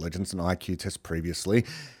about intelligence and IQ tests previously,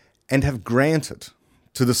 and have granted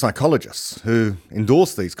to the psychologists who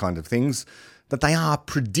endorse these kind of things that they are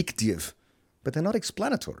predictive, but they're not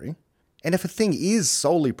explanatory. And if a thing is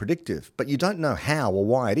solely predictive, but you don't know how or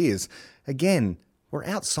why it is, again, we're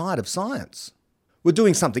outside of science. We're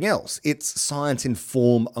doing something else. It's science in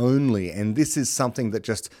form only, and this is something that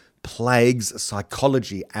just plagues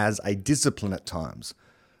psychology as a discipline at times.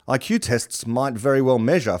 IQ tests might very well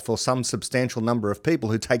measure, for some substantial number of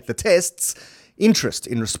people who take the tests, interest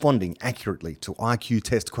in responding accurately to IQ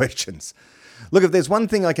test questions. Look, if there's one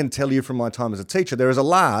thing I can tell you from my time as a teacher, there is a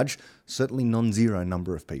large, certainly non-zero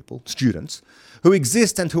number of people, students, who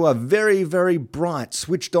exist and who are very, very bright,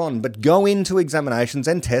 switched on, but go into examinations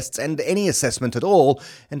and tests and any assessment at all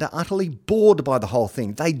and are utterly bored by the whole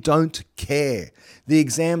thing. They don't care. The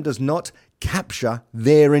exam does not capture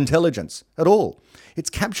their intelligence at all. It's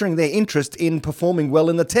capturing their interest in performing well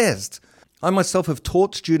in the test. I myself have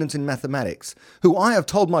taught students in mathematics who I have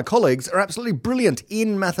told my colleagues are absolutely brilliant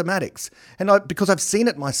in mathematics. And because I've seen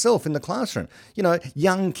it myself in the classroom. You know,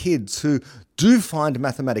 young kids who do find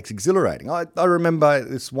mathematics exhilarating. I remember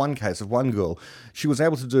this one case of one girl. She was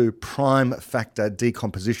able to do prime factor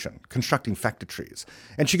decomposition, constructing factor trees.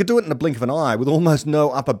 And she could do it in a blink of an eye with almost no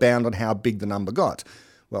upper bound on how big the number got.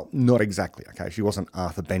 Well, not exactly, okay? She wasn't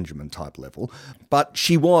Arthur Benjamin type level, but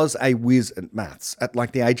she was a whiz at maths at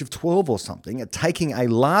like the age of 12 or something, at taking a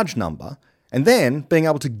large number and then being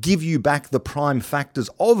able to give you back the prime factors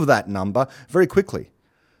of that number very quickly.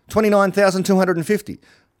 29,250.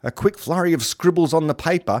 A quick flurry of scribbles on the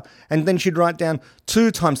paper, and then she'd write down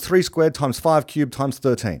 2 times 3 squared times 5 cubed times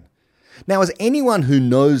 13. Now, as anyone who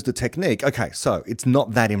knows the technique, okay, so it's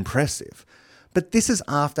not that impressive. But this is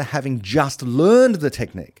after having just learned the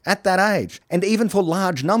technique at that age, and even for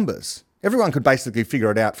large numbers. Everyone could basically figure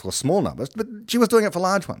it out for small numbers, but she was doing it for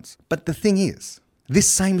large ones. But the thing is, this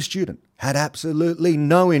same student had absolutely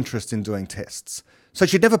no interest in doing tests. So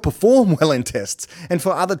she'd never perform well in tests, and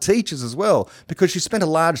for other teachers as well, because she spent a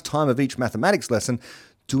large time of each mathematics lesson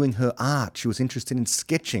doing her art. She was interested in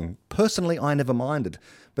sketching. Personally, I never minded,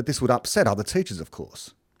 but this would upset other teachers, of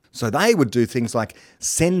course. So they would do things like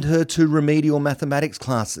send her to remedial mathematics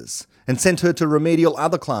classes and send her to remedial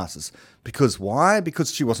other classes. Because why?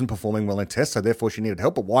 Because she wasn't performing well in tests, so therefore she needed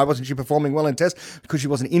help. But why wasn't she performing well in tests? Because she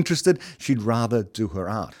wasn't interested. She'd rather do her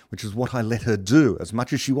art, which is what I let her do as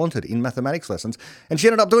much as she wanted in mathematics lessons. And she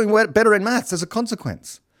ended up doing better in maths as a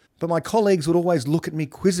consequence. But my colleagues would always look at me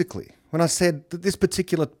quizzically when I said that this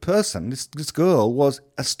particular person, this girl, was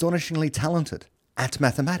astonishingly talented at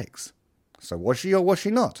mathematics. So was she or was she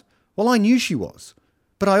not? Well, I knew she was.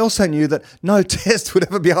 But I also knew that no test would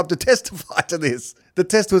ever be able to testify to this. The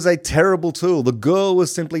test was a terrible tool. The girl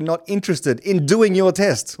was simply not interested in doing your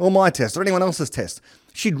test or my test or anyone else's test.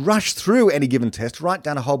 She'd rush through any given test, write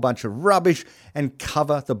down a whole bunch of rubbish and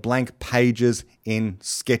cover the blank pages in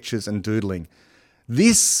sketches and doodling.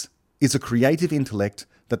 This is a creative intellect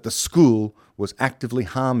that the school was actively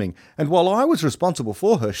harming. And while I was responsible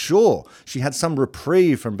for her, sure, she had some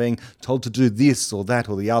reprieve from being told to do this or that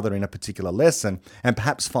or the other in a particular lesson, and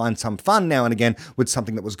perhaps find some fun now and again with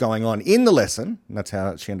something that was going on in the lesson. And that's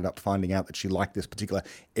how she ended up finding out that she liked this particular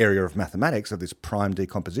area of mathematics, of this prime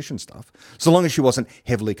decomposition stuff, so long as she wasn't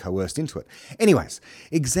heavily coerced into it. Anyways,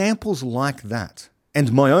 examples like that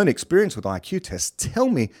and my own experience with IQ tests tell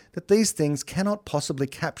me that these things cannot possibly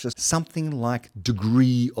capture something like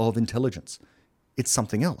degree of intelligence. It's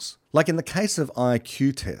something else. Like in the case of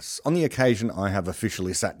IQ tests, on the occasion I have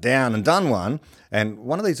officially sat down and done one, and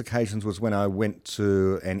one of these occasions was when I went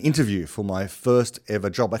to an interview for my first ever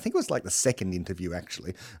job. I think it was like the second interview,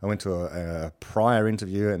 actually. I went to a prior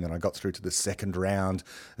interview, and then I got through to the second round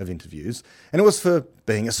of interviews, and it was for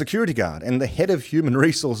being a security guard. And the head of human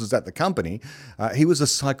resources at the company, he was a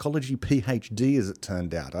psychology PhD, as it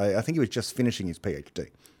turned out. I think he was just finishing his PhD.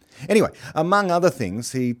 Anyway, among other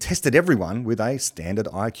things, he tested everyone with a standard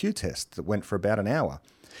IQ test that went for about an hour.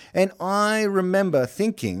 And I remember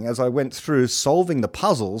thinking as I went through solving the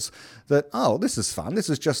puzzles that, oh, this is fun. This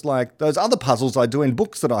is just like those other puzzles I do in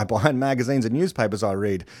books that I buy in magazines and newspapers I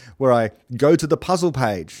read, where I go to the puzzle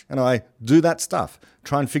page and I do that stuff.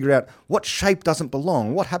 Try and figure out what shape doesn't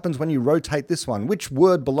belong, what happens when you rotate this one, which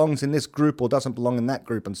word belongs in this group or doesn't belong in that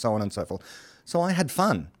group, and so on and so forth. So I had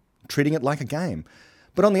fun, treating it like a game.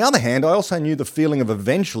 But on the other hand, I also knew the feeling of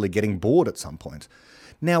eventually getting bored at some point.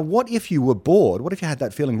 Now, what if you were bored? What if you had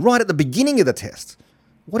that feeling right at the beginning of the test?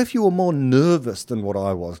 What if you were more nervous than what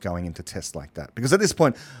I was going into tests like that? Because at this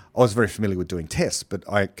point, I was very familiar with doing tests, but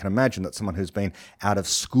I can imagine that someone who's been out of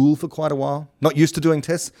school for quite a while, not used to doing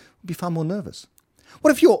tests, would be far more nervous.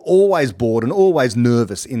 What if you're always bored and always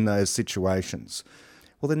nervous in those situations?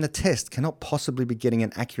 Well, then the test cannot possibly be getting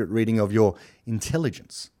an accurate reading of your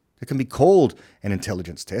intelligence. It can be called an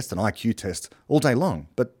intelligence test, an IQ test, all day long,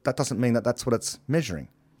 but that doesn't mean that that's what it's measuring.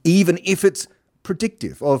 Even if it's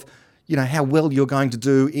predictive of, how well you're going to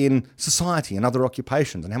do in society and other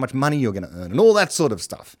occupations and how much money you're going to earn and all that sort of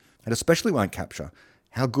stuff. It especially won't capture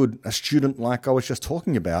how good a student like I was just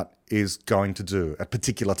talking about is going to do at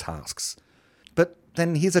particular tasks. But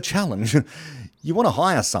then here's a challenge. You want to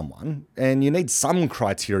hire someone and you need some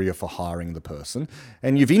criteria for hiring the person,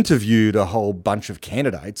 and you've interviewed a whole bunch of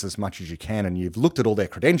candidates as much as you can, and you've looked at all their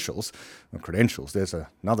credentials. Well, credentials, there's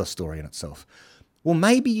another story in itself. Well,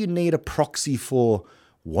 maybe you need a proxy for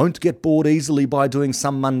won't get bored easily by doing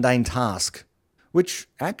some mundane task, which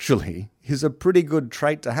actually is a pretty good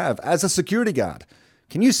trait to have as a security guard.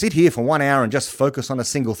 Can you sit here for 1 hour and just focus on a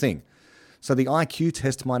single thing? So the IQ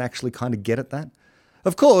test might actually kind of get at that.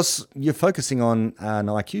 Of course, you're focusing on an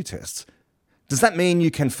IQ test. Does that mean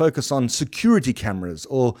you can focus on security cameras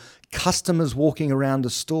or customers walking around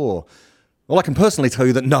a store? Well, I can personally tell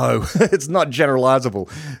you that no, it's not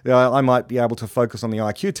generalizable. I might be able to focus on the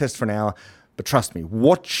IQ test for an hour, but trust me,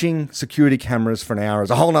 watching security cameras for an hour is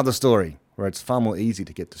a whole other story where it's far more easy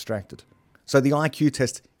to get distracted. So the IQ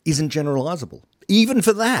test isn't generalizable, even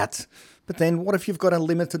for that. But then what if you've got a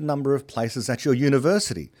limited number of places at your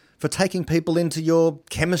university for taking people into your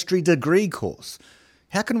chemistry degree course?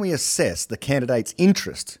 How can we assess the candidate's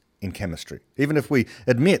interest in chemistry, even if we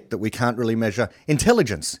admit that we can't really measure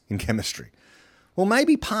intelligence in chemistry? Well,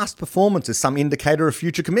 maybe past performance is some indicator of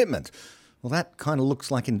future commitment. Well, that kind of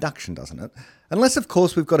looks like induction, doesn't it? Unless, of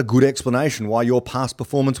course, we've got a good explanation why your past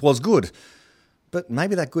performance was good. But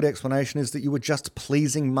maybe that good explanation is that you were just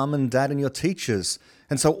pleasing mum and dad and your teachers.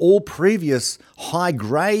 And so all previous high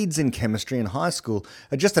grades in chemistry in high school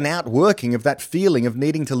are just an outworking of that feeling of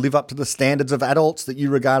needing to live up to the standards of adults that you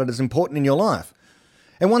regarded as important in your life.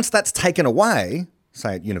 And once that's taken away,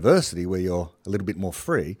 say at university where you're a little bit more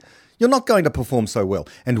free, you're not going to perform so well.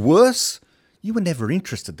 And worse, you were never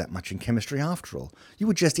interested that much in chemistry after all. You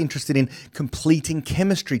were just interested in completing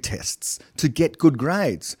chemistry tests to get good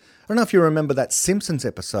grades. I don't know if you remember that Simpsons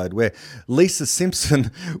episode where Lisa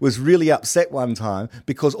Simpson was really upset one time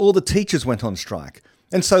because all the teachers went on strike.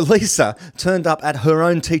 And so Lisa turned up at her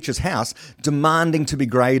own teacher's house demanding to be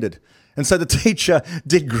graded. And so the teacher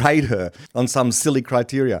did grade her on some silly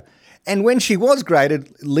criteria. And when she was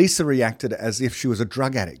graded, Lisa reacted as if she was a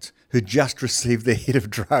drug addict who just received their hit of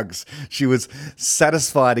drugs. She was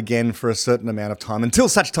satisfied again for a certain amount of time, until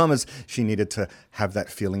such time as she needed to have that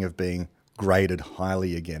feeling of being graded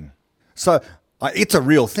highly again. So it's a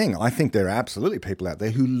real thing. I think there are absolutely people out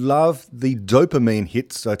there who love the dopamine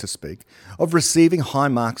hit, so to speak, of receiving high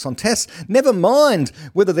marks on tests. Never mind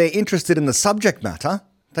whether they're interested in the subject matter.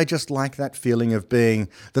 They just like that feeling of being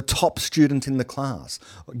the top student in the class,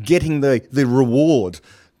 getting the reward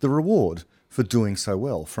for doing so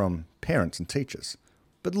well from parents and teachers.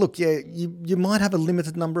 But look, you might have a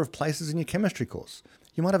limited number of places in your chemistry course.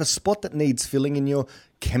 You might have a spot that needs filling in your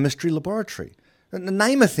chemistry laboratory.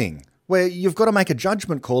 Name a thing where you've got to make a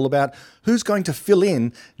judgment call about who's going to fill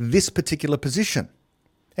in this particular position.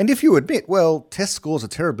 And if you admit, well, test scores are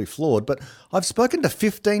terribly flawed, but I've spoken to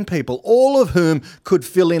 15 people, all of whom could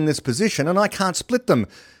fill in this position, and I can't split them,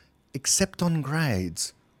 except on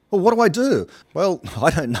grades. Well, what do I do? Well, I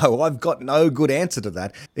don't know. I've got no good answer to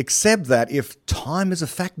that, except that if time is a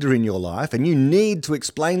factor in your life and you need to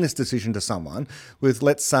explain this decision to someone with,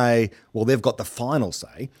 let's say, well, they've got the final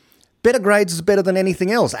say, better grades is better than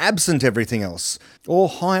anything else, absent everything else. Or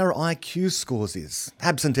higher IQ scores is,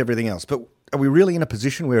 absent everything else. But are we really in a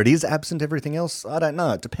position where it is absent everything else? I don't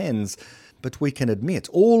know. It depends. But we can admit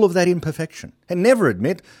all of that imperfection and never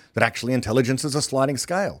admit that actually intelligence is a sliding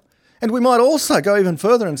scale. And we might also go even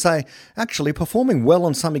further and say, actually, performing well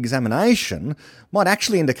on some examination might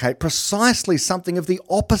actually indicate precisely something of the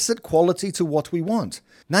opposite quality to what we want.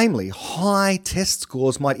 Namely, high test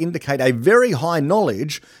scores might indicate a very high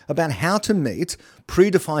knowledge about how to meet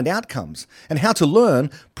predefined outcomes and how to learn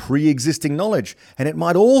pre-existing knowledge. And it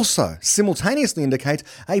might also simultaneously indicate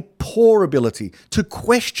a poor ability to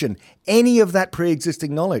question any of that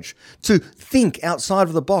pre-existing knowledge, to think outside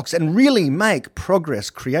of the box and really make progress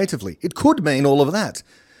creatively. It could mean all of that.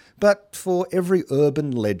 But for every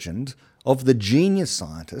urban legend of the genius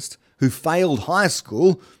scientist who failed high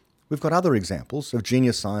school, we've got other examples of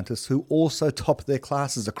genius scientists who also top their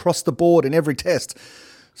classes across the board in every test.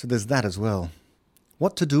 So there's that as well.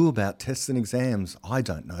 What to do about tests and exams? I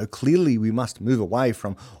don't know. Clearly, we must move away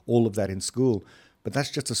from all of that in school. But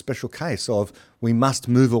that's just a special case of we must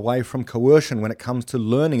move away from coercion when it comes to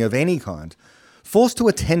learning of any kind. Forced to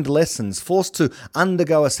attend lessons, forced to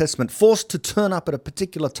undergo assessment, forced to turn up at a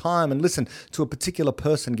particular time and listen to a particular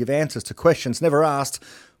person give answers to questions never asked,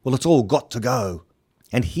 well, it's all got to go.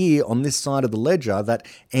 And here on this side of the ledger, that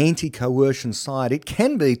anti-coercion side, it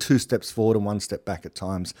can be 2 steps forward and 1 step back at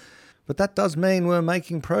times. But that does mean we're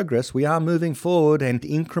making progress, we are moving forward, and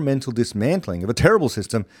incremental dismantling of a terrible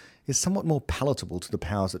system is somewhat more palatable to the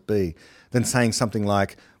powers that be than saying something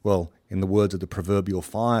like, well, in the words of the proverbial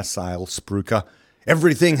fire sale spruiker,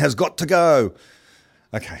 everything has got to go.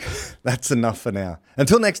 Okay, that's enough for now.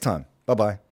 Until next time, bye-bye.